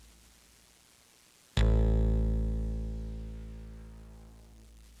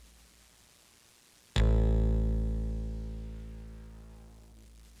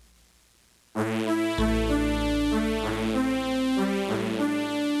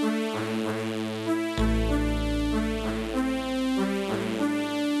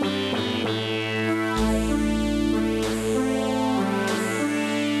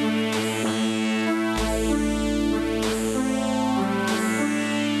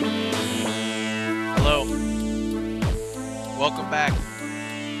Welcome back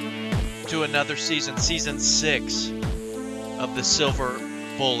to another season, season 6 of the Silver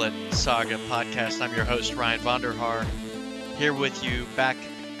Bullet Saga podcast. I'm your host, Ryan Vonderhaar, here with you back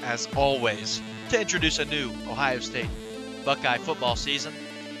as always to introduce a new Ohio State Buckeye football season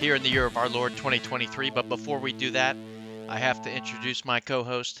here in the year of our Lord 2023. But before we do that, I have to introduce my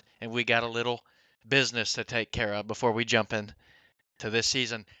co-host, and we got a little business to take care of before we jump in to this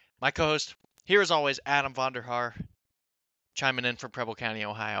season. My co-host here as always, Adam Vonderhaar, chiming in from Preble County,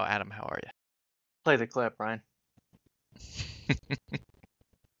 Ohio. Adam, how are you? Play the clip, Ryan.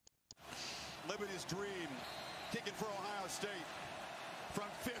 Liberty's dream, kicking for Ohio State from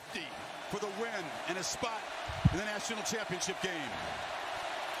 50 for the win and a spot in the national championship game.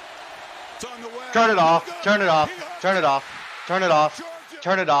 It's on the way. Turn it off. Turn it off. Turn it off. Turn it off.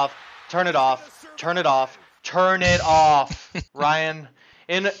 Turn it off. Turn it off. Turn it off. Turn it off. Ryan,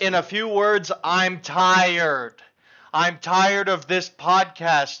 in a few words, I'm tired. I'm tired of this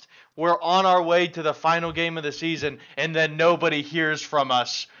podcast. We're on our way to the final game of the season, and then nobody hears from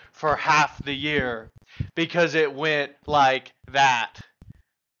us for half the year because it went like that.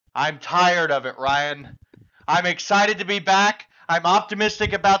 I'm tired of it, Ryan. I'm excited to be back. I'm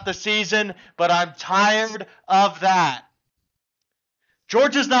optimistic about the season, but I'm tired of that.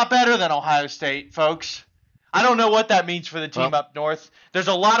 Georgia's not better than Ohio State, folks. I don't know what that means for the team up north. There's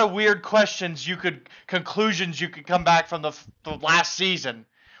a lot of weird conclusions you could come back from the last season.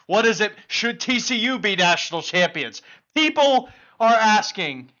 What is it? Should TCU be national champions? People are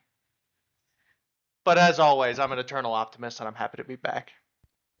asking. But as always, I'm an eternal optimist, and I'm happy to be back.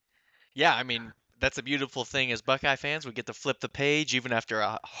 Yeah, I mean, that's a beautiful thing as Buckeye fans. We get to flip the page even after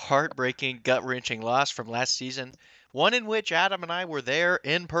a heartbreaking, gut-wrenching loss from last season, one in which Adam and I were there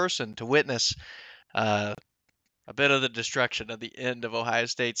in person to witness a bit of the destruction of the end of Ohio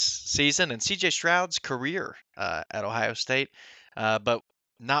State's season and C.J. Stroud's career at Ohio State, but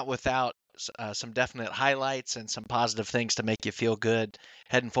not without some definite highlights and some positive things to make you feel good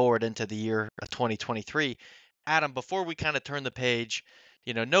heading forward into the year of 2023. Adam, before we kind of turn the page,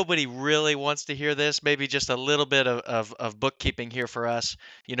 you know, nobody really wants to hear this. Maybe just a little bit of bookkeeping here for us.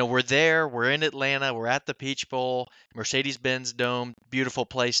 You know, we're there. We're in Atlanta. We're at the Peach Bowl, Mercedes-Benz Dome. Beautiful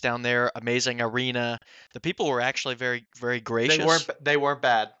place down there. Amazing arena. The people were actually very, very gracious. They weren't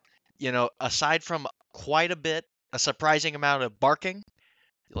bad. You know, aside from quite a surprising amount of barking,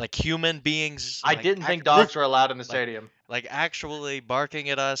 like human beings. I didn't think dogs were allowed in the stadium. Like actually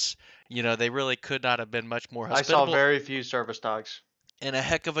barking at us. You know, they really could not have been much more hospitable. I saw very few service dogs. And a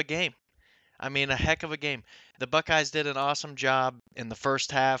heck of a game. I mean, a heck of a game. The Buckeyes did an awesome job in the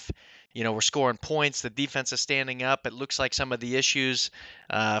first half. You know, we're scoring points. The defense is standing up. It looks like some of the issues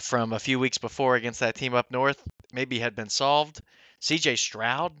from a few weeks before against that team up north maybe had been solved. C.J.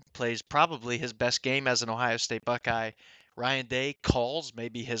 Stroud plays probably his best game as an Ohio State Buckeye. Ryan Day calls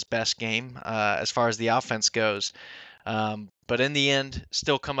maybe his best game as far as the offense goes. But in the end,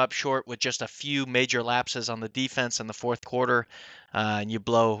 still come up short with just a few major lapses on the defense in the fourth quarter, and you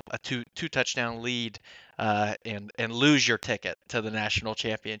blow a two touchdown lead and lose your ticket to the national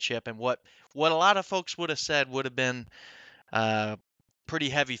championship. And what a lot of folks would have said would have been pretty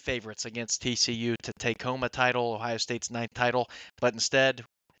heavy favorites against TCU to take home a title, Ohio State's 9th title. But instead,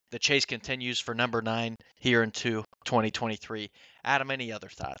 the chase continues for number 9 here into 2023. Adam, any other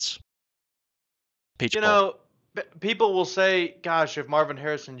thoughts? Peach Bowl. People will say, gosh, if Marvin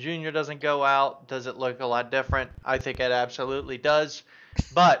Harrison Jr. doesn't go out, does it look a lot different? I think it absolutely does.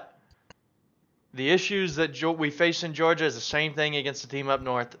 But the issues that we face in Georgia is the same thing against the team up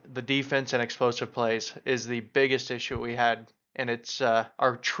north. The defense and explosive plays is the biggest issue we had. And it's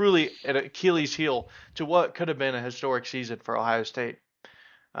our truly an Achilles heel to what could have been a historic season for Ohio State.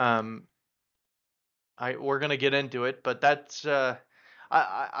 We're going to get into it, but that's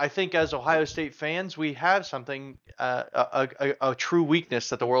I think as Ohio State fans, we have something, a true weakness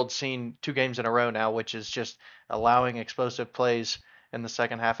that the world's seen 2 games in a row now, which is just allowing explosive plays in the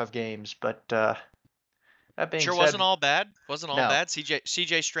second half of games. But that being said, wasn't all bad. Wasn't all bad.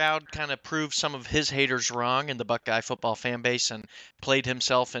 C.J. Stroud kind of proved some of his haters wrong in the Buckeye football fan base and played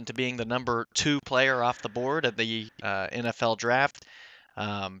himself into being the number 2 player off the board at the NFL draft.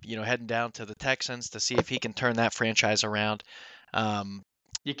 You know, heading down to the Texans to see if he can turn that franchise around.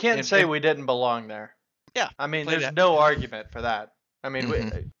 You can't say we didn't belong there. Yeah. I mean, there's no argument for that. I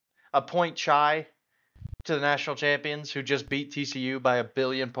mean, a point shy to the national champions who just beat TCU by 1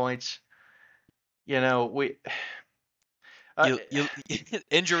 billion points. You know,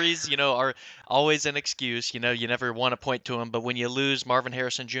 injuries, you know, are always an excuse. You know, you never want to point to them. But when you lose Marvin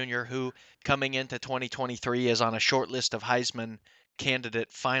Harrison Jr., who coming into 2023 is on a short list of Heisman candidate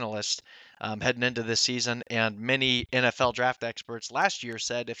finalist heading into this season. And many NFL draft experts last year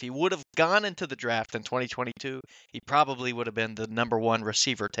said if he would have gone into the draft in 2022, he probably would have been the number one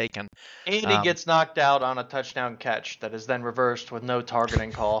receiver taken. And he gets knocked out on a touchdown catch that is then reversed with no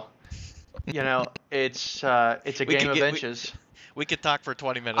targeting call. It's a game of inches. We could talk for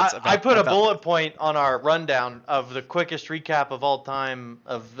 20 minutes I put a bullet point on our rundown of the quickest recap of all time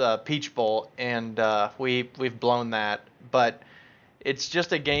of the Peach Bowl, and we've blown that. But it's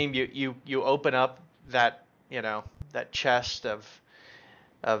just a game you open up that that chest of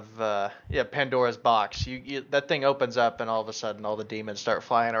Pandora's box. That thing opens up, and all of a sudden all the demons start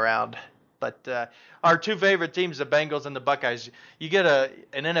flying around. But our two favorite teams, the Bengals and the Buckeyes, you get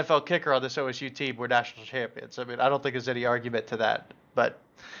an NFL kicker on this OSU team, we're national champions. I mean, I don't think there's any argument to that, but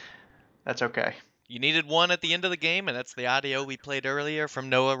that's okay. You needed one at the end of the game, and that's the audio we played earlier from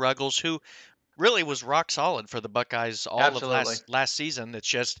Noah Ruggles, who really was rock solid for the Buckeyes all Absolutely. of last season. It's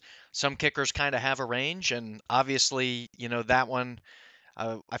just some kickers kind of have a range, and obviously, that one,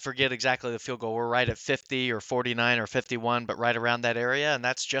 I forget exactly the field goal. We're right at 50 or 49 or 51, but right around that area, and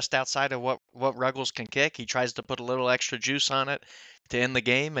that's just outside of what Ruggles can kick. He tries to put a little extra juice on it to end the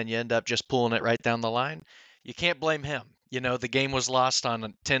game, and you end up just pulling it right down the line. You can't blame him. The game was lost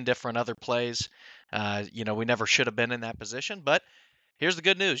on 10 different other plays. We never should have been in that position, but here's the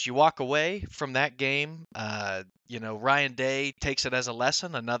good news. You walk away from that game. Ryan Day takes it as a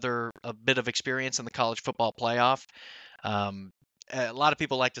lesson, a bit of experience in the college football playoff. A lot of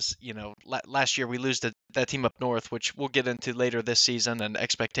people like to, last year we lose to that team up north, which we'll get into later this season, and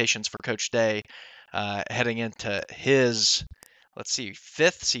expectations for Coach Day heading into his,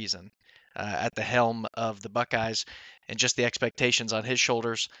 fifth season at the helm of the Buckeyes, and just the expectations on his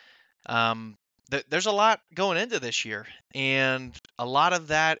shoulders. There's a lot going into this year, and a lot of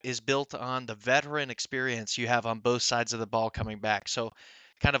that is built on the veteran experience you have on both sides of the ball coming back. So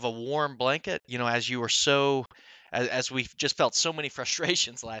kind of a warm blanket, as we just felt so many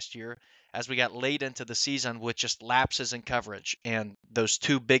frustrations last year as we got late into the season with just lapses in coverage, and those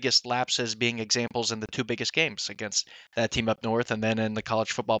two biggest lapses being examples in the two biggest games against that team up north and then in the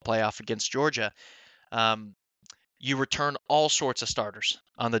college football playoff against Georgia. You return all sorts of starters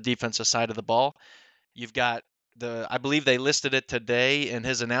on the defensive side of the ball. You've got I believe they listed it today in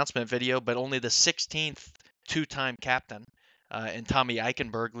his announcement video, but only the 16th two-time captain and Tommy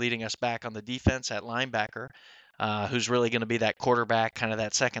Eichenberg leading us back on the defense at linebacker, who's really going to be that quarterback, kind of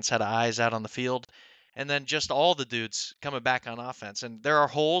that second set of eyes out on the field. And then just all the dudes coming back on offense. And there are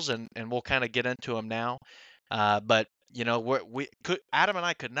holes, and we'll kind of get into them now. But Adam and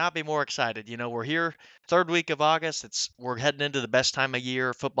I could not be more excited. We're here third week of August. We're heading into the best time of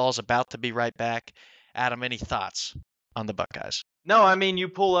year. Football's about to be right back. Adam, any thoughts on the Buckeyes? No, I mean, you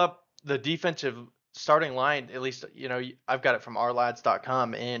pull up the defensive starting line, at least, I've got it from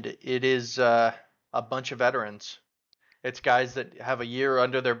ourlads.com, and it is a bunch of veterans. It's guys that have a year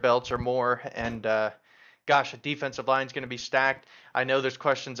under their belts or more, and gosh, the defensive line is going to be stacked. I know there's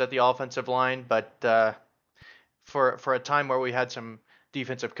questions at the offensive line, but for a time where we had some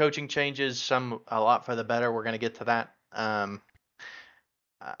defensive coaching changes, a lot for the better, we're going to get to that. I'm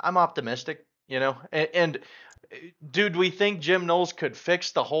optimistic, and dude, we think Jim Knowles could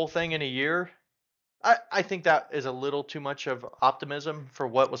fix the whole thing in a year. I think that is a little too much of optimism for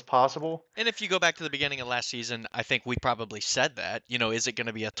what was possible. And if you go back to the beginning of last season, I think we probably said that. Is it going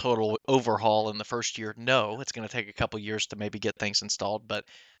to be a total overhaul in the first year? No, it's going to take a couple years to maybe get things installed. But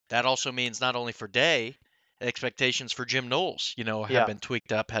that also means not only for Day, expectations for Jim Knowles, have been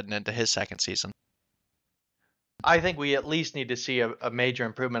tweaked up heading into his second season. I think we at least need to see a major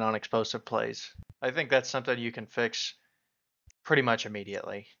improvement on explosive plays. I think that's something you can fix pretty much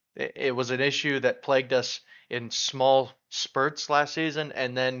immediately. It was an issue that plagued us in small spurts last season,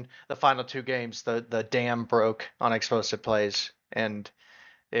 and then the final two games, the dam broke on explosive plays, and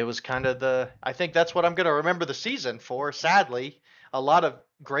it was kind of I think that's what I'm going to remember the season for, sadly. A lot of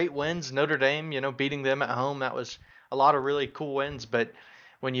great wins, Notre Dame, beating them at home, that was a lot of really cool wins, but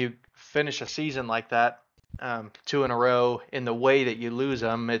when you finish a season like that, 2 in a row in the way that you lose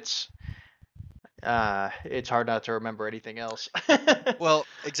them, it's hard not to remember anything else. Well,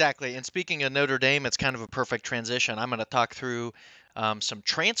 exactly. And speaking of Notre Dame, it's kind of a perfect transition. I'm going to talk through some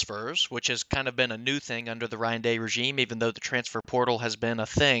transfers, which has kind of been a new thing under the Ryan Day regime, even though the transfer portal has been a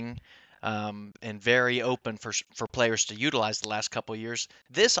thing and very open for players to utilize the last couple of years.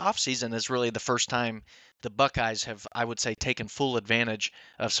 This offseason is really the first time the Buckeyes have, I would say, taken full advantage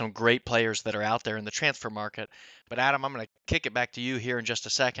of some great players that are out there in the transfer market. But Adam, I'm going to kick it back to you here in just a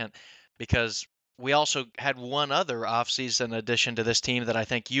second, because we also had one other offseason addition to this team that I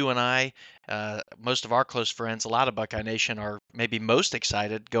think you and I, most of our close friends, a lot of Buckeye Nation are maybe most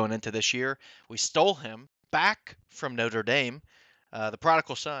excited going into this year. We stole him back from Notre Dame. The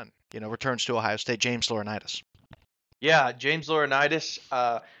prodigal son, returns to Ohio State, James Laurinaitis. Yeah, James Laurinaitis.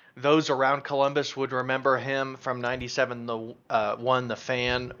 Those around Columbus would remember him from '97, the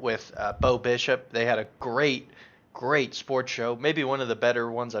Fan with Bo Bishop. They had a great sports show. Maybe one of the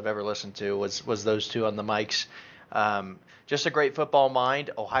better ones I've ever listened to was those two on the mics. Just a great football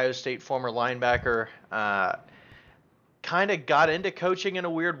mind. Ohio State former linebacker. Kind of got into coaching in a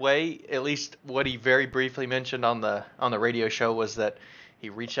weird way. At least what he very briefly mentioned on the radio show was that he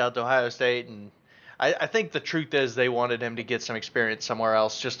reached out to Ohio State, and I think the truth is they wanted him to get some experience somewhere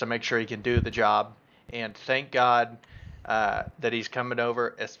else just to make sure he can do the job. And thank God that he's coming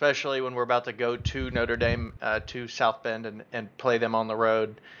over, especially when we're about to go to Notre Dame, to South Bend, and play them on the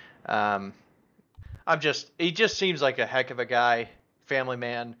road. He just seems like a heck of a guy, family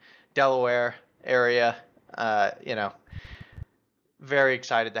man, Delaware area. Very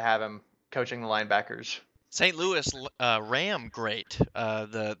excited to have him coaching the linebackers. St. Louis Ram great.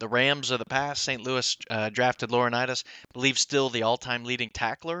 The Rams of the past, St. Louis drafted Laurinaitis, I believe still the all-time leading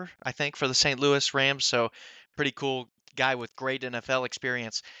tackler, I think, for the St. Louis Rams. So pretty cool guy with great NFL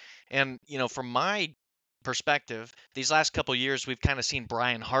experience. And, from my perspective, these last couple years, we've kind of seen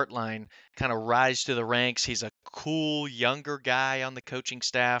Brian Hartline kind of rise to the ranks. He's a cool, younger guy on the coaching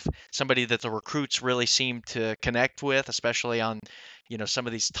staff, somebody that the recruits really seem to connect with, especially on, some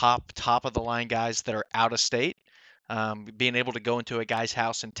of these top of the line guys that are out of state. Being able to go into a guy's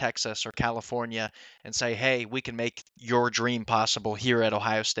house in Texas or California and say, hey, we can make your dream possible here at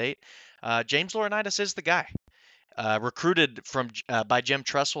Ohio State. James Laurinaitis is the guy. Recruited by Jim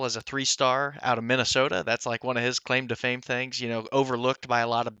Tressel as a 3-star out of Minnesota. That's like one of his claim to fame things, overlooked by a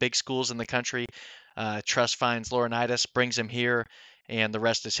lot of big schools in the country. Truss finds Laurinaitis, brings him here, and the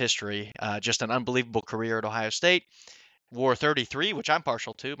rest is history. Just an unbelievable career at Ohio State. Wore 33, which I'm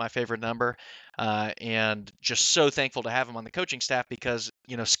partial to, my favorite number, and just so thankful to have him on the coaching staff because,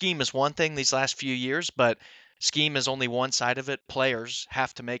 scheme is one thing these last few years, but scheme is only one side of it. Players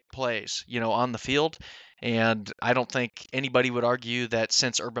have to make plays, on the field. And I don't think anybody would argue that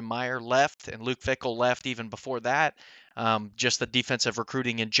since Urban Meyer left and Luke Fickell left even before that, just the defensive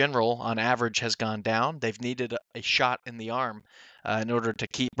recruiting in general on average has gone down. They've needed a shot in the arm in order to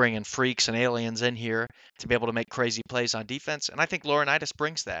keep bringing freaks and aliens in here to be able to make crazy plays on defense. And I think Laurinaitis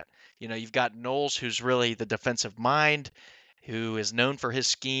brings that. You've got Knowles, who's really the defensive mind, who is known for his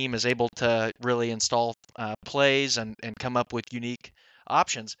scheme, is able to really install plays and come up with unique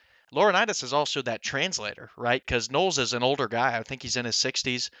options. Laurinaitis is also that translator, right? Because Knowles is an older guy. I think he's in his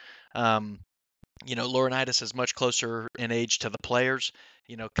 60s. Laurinaitis is much closer in age to the players,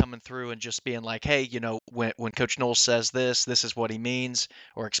 coming through and just being like, hey, when Coach Knowles says this is what he means,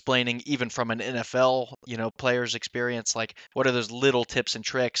 or explaining even from an NFL, player's experience, like what are those little tips and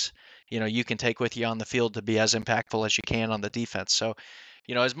tricks, you can take with you on the field to be as impactful as you can on the defense. So,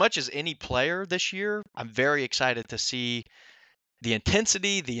 as much as any player this year, I'm very excited to see the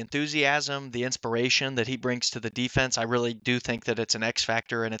intensity, the enthusiasm, the inspiration that he brings to the defense. I really do think that it's an X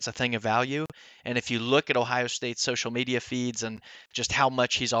factor and it's a thing of value. And if you look at Ohio State's social media feeds and just how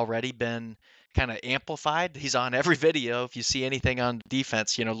much he's already been kind of amplified, he's on every video. If you see anything on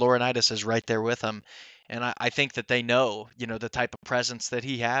defense, Laurinaitis is right there with him. And I think that they know, the type of presence that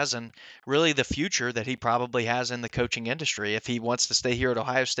he has and really the future that he probably has in the coaching industry. If he wants to stay here at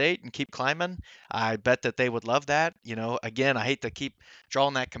Ohio State and keep climbing, I bet that they would love that. Again, I hate to keep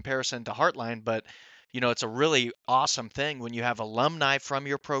drawing that comparison to Heartline, but it's a really awesome thing when you have alumni from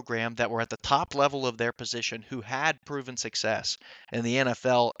your program that were at the top level of their position who had proven success in the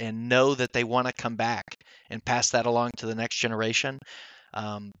NFL and know that they want to come back and pass that along to the next generation.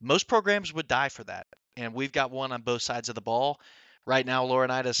 Most programs would die for that. And we've got one on both sides of the ball. Right now,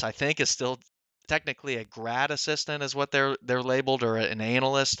 Laurinaitis, I think, is still technically a grad assistant is what they're labeled, or an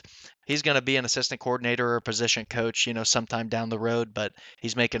analyst. He's going to be an assistant coordinator or a position coach, sometime down the road, but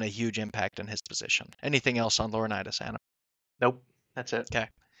he's making a huge impact in his position. Anything else on Laurinaitis, Anna? Nope, that's it. Okay.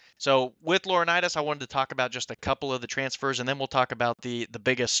 So with Laurinaitis, I wanted to talk about just a couple of the transfers, and then we'll talk about the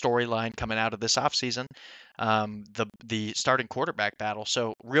biggest storyline coming out of this offseason, the starting quarterback battle.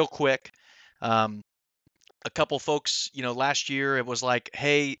 So real quick, a couple folks, last year it was like,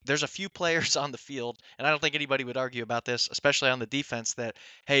 hey, there's a few players on the field, and I don't think anybody would argue about this, especially on the defense, that,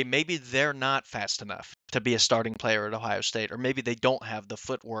 hey, maybe they're not fast enough to be a starting player at Ohio State, or maybe they don't have the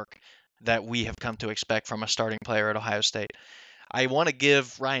footwork that we have come to expect from a starting player at Ohio State. I want to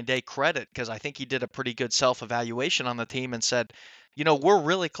give Ryan Day credit because I think he did a pretty good self-evaluation on the team and said, we're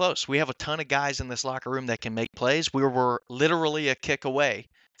really close. We have a ton of guys in this locker room that can make plays. We were literally a kick away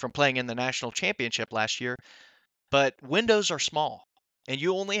from playing in the national championship last year, but windows are small. And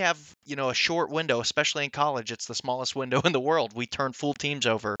you only have, a short window, especially in college. It's the smallest window in the world. We turn full teams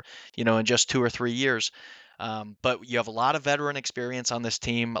over, in just 2 or 3 years. But you have a lot of veteran experience on this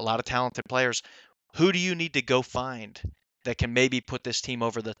team, a lot of talented players. Who do you need to go find that can maybe put this team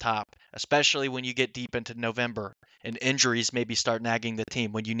over the top, especially when you get deep into November and injuries maybe start nagging the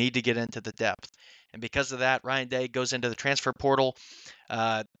team when you need to get into the depth? And because of that, Ryan Day goes into the transfer portal.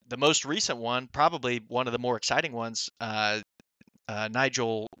 The most recent one, probably one of the more exciting ones,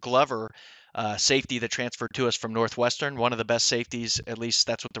 Nigel Glover, safety that transferred to us from Northwestern, one of the best safeties, at least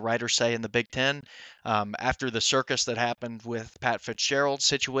that's what the writers say in the Big Ten. After the circus that happened with Pat Fitzgerald's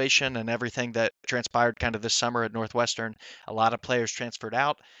situation and everything that transpired kind of this summer at Northwestern, a lot of players transferred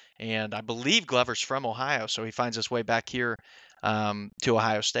out. And I believe Glover's from Ohio, so he finds his way back here to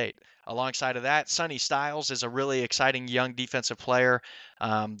Ohio State. Alongside of that, Sonny Styles is a really exciting young defensive player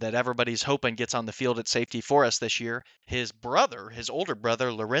that everybody's hoping gets on the field at safety for us this year. His older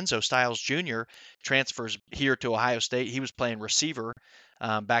brother, Lorenzo Styles Jr., transfers here to Ohio State. He was playing receiver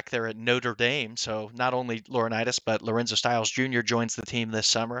back there at Notre Dame. So not only Laurinaitis, but Lorenzo Styles Jr. joins the team this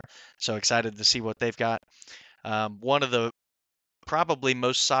summer. So excited to see what they've got. One of the probably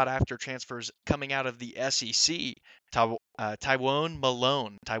most sought after transfers coming out of the SEC, Tywone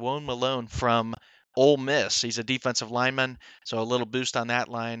Malone. Tywone Malone from Ole Miss. He's a defensive lineman, so a little boost on that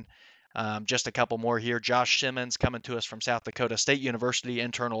line. Just a couple more here. Josh Simmons coming to us from South Dakota State University,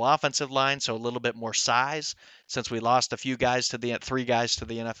 internal offensive line, so a little bit more size since we lost three guys to the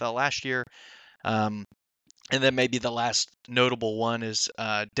NFL last year. And then maybe the last notable one is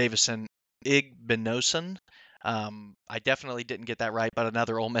Davison Igbinosun. I definitely didn't get that right, but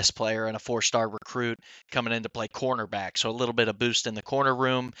another Ole Miss player and a 4-star recruit coming in to play cornerback. So a little bit of boost in the corner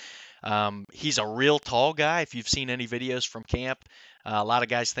room. He's a real tall guy. If you've seen any videos from camp, a lot of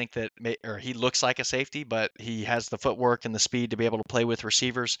guys think that he looks like a safety, but he has the footwork and the speed to be able to play with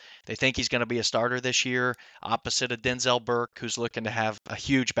receivers. They think he's going to be a starter this year, opposite of Denzel Burke, who's looking to have a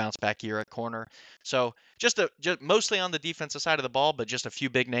huge bounce back year at corner. So just mostly on the defensive side of the ball, but just a few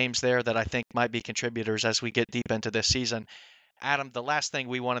big names there that I think might be contributors as we get deep into this season. Adam, the last thing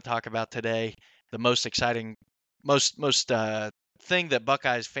we want to talk about today, the most exciting, most thing that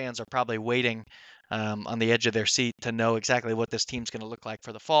Buckeyes fans are probably waiting on the edge of their seat to know exactly what this team's going to look like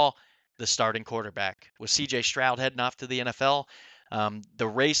for the fall, the starting quarterback. With C.J. Stroud heading off to the NFL, the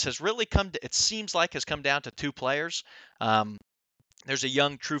race has really has come down to two players. There's a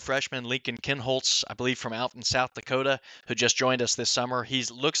young true freshman, Lincoln Kinholtz, I believe from out in South Dakota, who just joined us this summer. He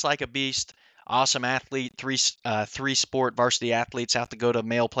looks like a beast, awesome athlete, three-sport varsity athlete, South Dakota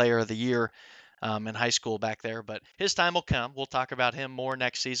Male Player of the Year in high school back there. But his time will come. We'll talk about him more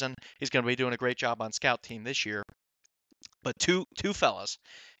next season. He's going to be doing a great job on scout team this year. But two fellas,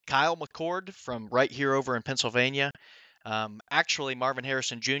 Kyle McCord from right here over in Pennsylvania, actually Marvin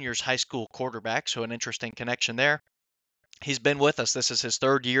Harrison Jr.'s high school quarterback, so an interesting connection there. He's been with us. This is his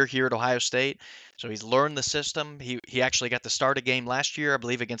third year here at Ohio State, so he's learned the system. He actually got to start a game last year, I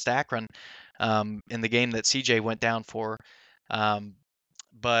believe, against Akron in the game that CJ went down for.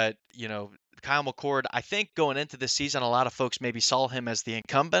 But, Kyle McCord, I think going into this season, a lot of folks maybe saw him as the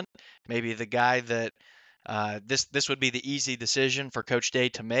incumbent, maybe the guy that this would be the easy decision for Coach Day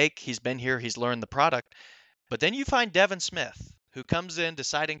to make. He's been here. He's learned the product. But then you find Devin Smith, who comes in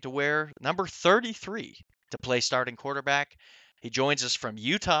deciding to wear number 33 to play starting quarterback. He joins us from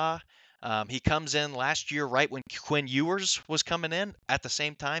Utah. He comes in last year right when Quinn Ewers was coming in. At the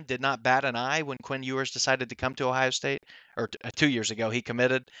same time, did not bat an eye when Quinn Ewers decided to come to Ohio State, or 2 years ago he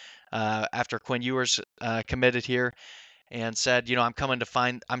committed after Quinn Ewers committed here, and said, I'm coming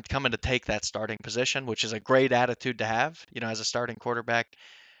to take that starting position, which is a great attitude to have, as a starting quarterback.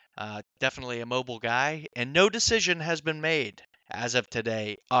 Definitely a mobile guy, and no decision has been made as of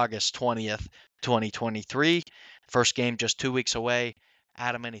today, August 20th, 2023. First game just 2 weeks away.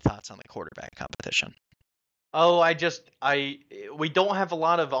 Adam, any thoughts on the quarterback competition? Oh, we don't have a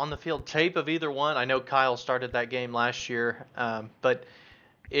lot of on the field tape of either one. I know Kyle started that game last year, but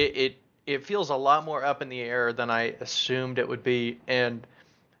it feels a lot more up in the air than I assumed it would be. And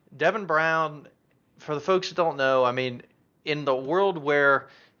Devin Brown, for the folks who don't know, I mean, in the world where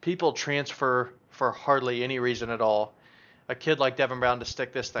people transfer for hardly any reason at all, a kid like Devin Brown to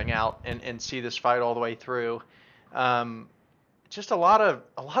stick this thing out and see this fight all the way through, just a lot of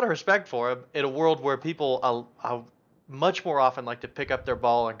respect for him in a world where people much more often like to pick up their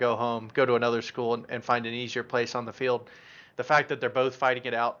ball and go home, go to another school and find an easier place on the field. the fact that they're both fighting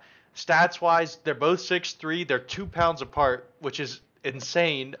it out. Stats-wise, they're both 6'3". They're 2 pounds apart, which is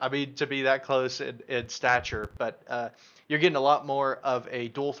insane. I mean, to be that close in stature. But you're getting a lot more of a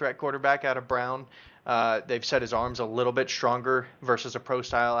dual-threat quarterback out of Brown. They've set his arms a little bit stronger versus a pro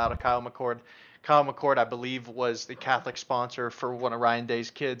style out of Kyle McCord. Kyle McCord, I believe, was the Catholic sponsor for one of Ryan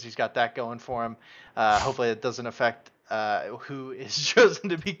Day's kids. He's got that going for him. Hopefully it doesn't affect who is chosen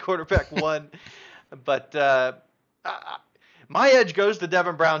to be quarterback one. But my edge goes to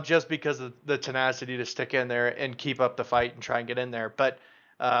Devin Brown just because of the tenacity to stick in there and keep up the fight and try and get in there. But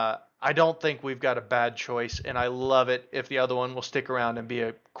I don't think we've got a bad choice, and I love it if the other one will stick around and be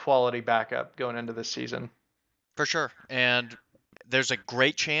a quality backup going into this season. For sure. And there's a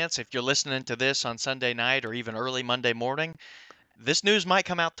great chance if you're listening to this on Sunday night or even early Monday morning, this news might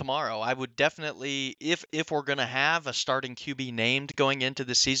come out tomorrow. I would definitely, if we're going to have a starting QB named going into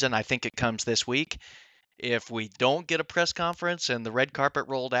the season, I think it comes this week. If we don't get a press conference and the red carpet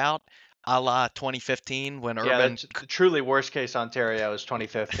rolled out, a la 2015 when Urban... Yeah, truly worst case Ontario is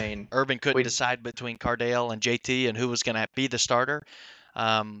 2015. Urban couldn't decide between Cardale and JT and who was going to be the starter.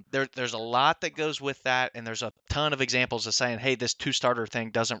 There's a lot that goes with that, and there's a ton of examples of saying, hey, this two-starter thing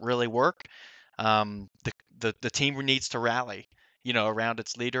doesn't really work. The team needs to rally, around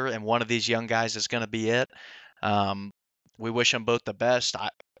its leader, and one of these young guys is going to be it. We wish them both the best.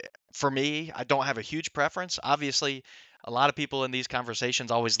 For me, I don't have a huge preference. Obviously, a lot of people in these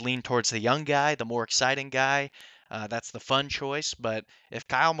conversations always lean towards the young guy, the more exciting guy. That's the fun choice. But if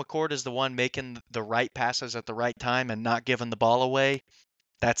Kyle McCord is the one making the right passes at the right time and not giving the ball away,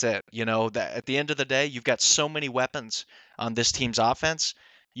 that's it. That at the end of the day, you've got so many weapons on this team's offense.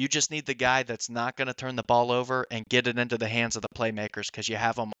 You just need the guy that's not going to turn the ball over and get it into the hands of the playmakers because you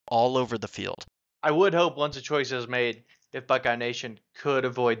have them all over the field. I would hope once a choice is made, if Buckeye Nation could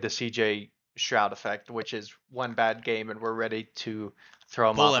avoid the CJ Stroud effect, which is one bad game and we're ready to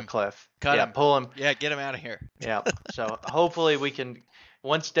throw him off a cliff. Cut him. Pull him. Yeah, get him out of here. Yeah. So hopefully we can,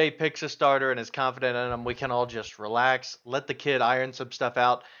 once Dave picks a starter and is confident in him, we can all just relax, let the kid iron some stuff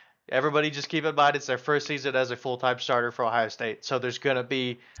out. Everybody just keep in mind it's their first season as a full-time starter for Ohio State. So there's going to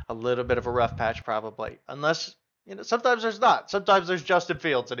be a little bit of a rough patch probably. Unless, sometimes there's not. Sometimes there's Justin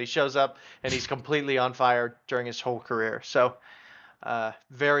Fields and he shows up and he's completely on fire during his whole career. So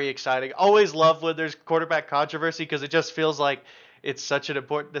very exciting. Always love when there's quarterback controversy because it just feels like it's such an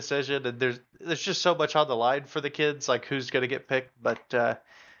important decision and there's just so much on the line for the kids, like who's going to get picked. But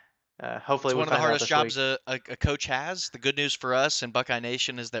hopefully it's one of the hardest jobs a coach has. The good news for us in Buckeye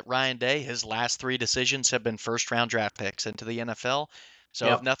Nation is that Ryan Day, his last 3 decisions have been first-round draft picks into the NFL.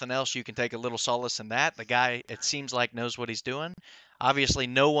 So if nothing else, you can take a little solace in that. The guy, it seems like, knows what he's doing. Obviously,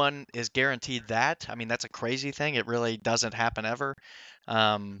 no one is guaranteed that. I mean, that's a crazy thing. It really doesn't happen ever.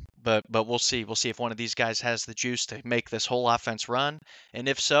 But we'll see. We'll see if one of these guys has the juice to make this whole offense run. And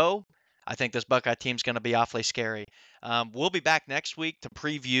if so, I think this Buckeye team's going to be awfully scary. We'll be back next week to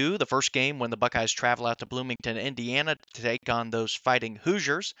preview the first game when the Buckeyes travel out to Bloomington, Indiana to take on those Fighting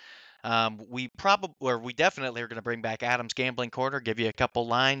Hoosiers. We definitely are going to bring back Adam's Gambling Corner, give you a couple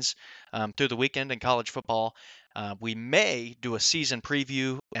lines through the weekend in college football. We may do a season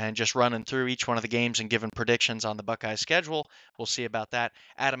preview and just running through each one of the games and giving predictions on the Buckeye schedule. We'll see about that.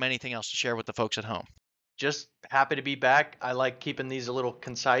 Adam, anything else to share with the folks at home? Just happy to be back. I like keeping these a little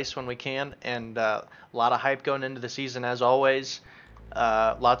concise when we can, and a lot of hype going into the season as always.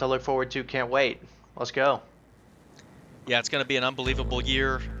 A lot to look forward to. Can't wait. Let's go. Yeah, it's going to be an unbelievable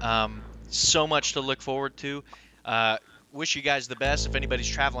year. So much to look forward to. Wish you guys the best. If anybody's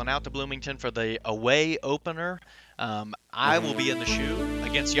traveling out to Bloomington for the away opener, I will be in the shoe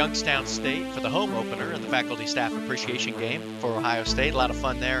against Youngstown State for the home opener and the faculty staff appreciation game for Ohio State. A lot of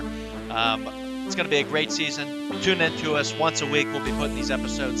fun there. It's going to be a great season. Tune in to us once a week. We'll be putting these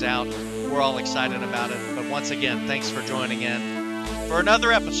episodes out. We're all excited about it. But once again, thanks for joining in for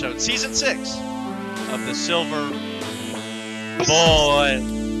another episode, Season 6 of the Silver Boy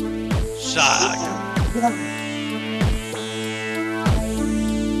Saga.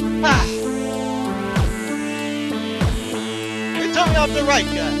 They tell me I'm the right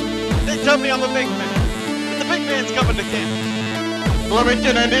guy. They tell me I'm a big man. But the big man's coming to campus.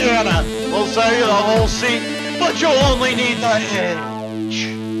 Bloomington, Indiana will sell you the whole seat, but you'll only need the head.